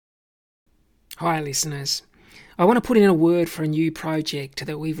Hi listeners. I want to put in a word for a new project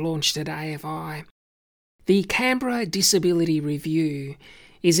that we've launched at AFI. The Canberra Disability Review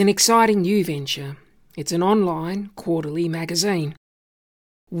is an exciting new venture. It's an online quarterly magazine.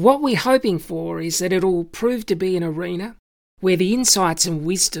 What we're hoping for is that it'll prove to be an arena where the insights and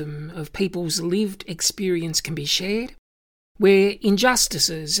wisdom of people's lived experience can be shared, where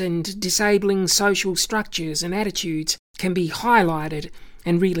injustices and disabling social structures and attitudes can be highlighted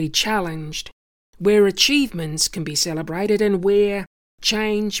and really challenged, where achievements can be celebrated and where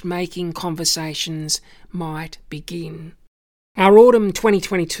change-making conversations might begin. Our autumn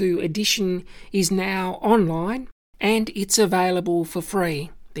 2022 edition is now online and it's available for free.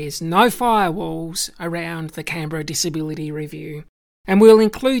 There's no firewalls around the Canberra Disability Review. And we'll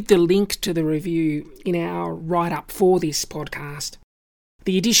include the link to the review in our write-up for this podcast.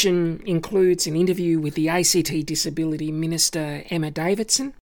 The edition includes an interview with the ACT Disability Minister Emma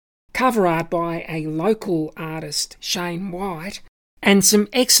Davidson, cover art by a local artist, Shane White, and some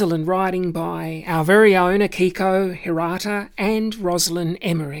excellent writing by our very own Akiko Hirata and Rosalind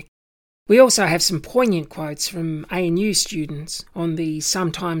Emmerich. We also have some poignant quotes from ANU students on the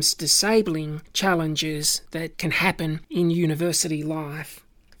sometimes disabling challenges that can happen in university life.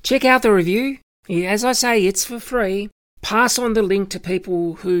 Check out the review. As I say, it's for free. Pass on the link to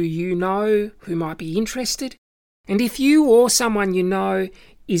people who you know who might be interested. And if you or someone you know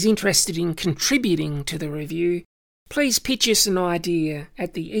is interested in contributing to the review, please pitch us an idea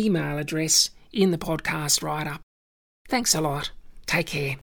at the email address in the podcast write-up. Thanks a lot. Take care.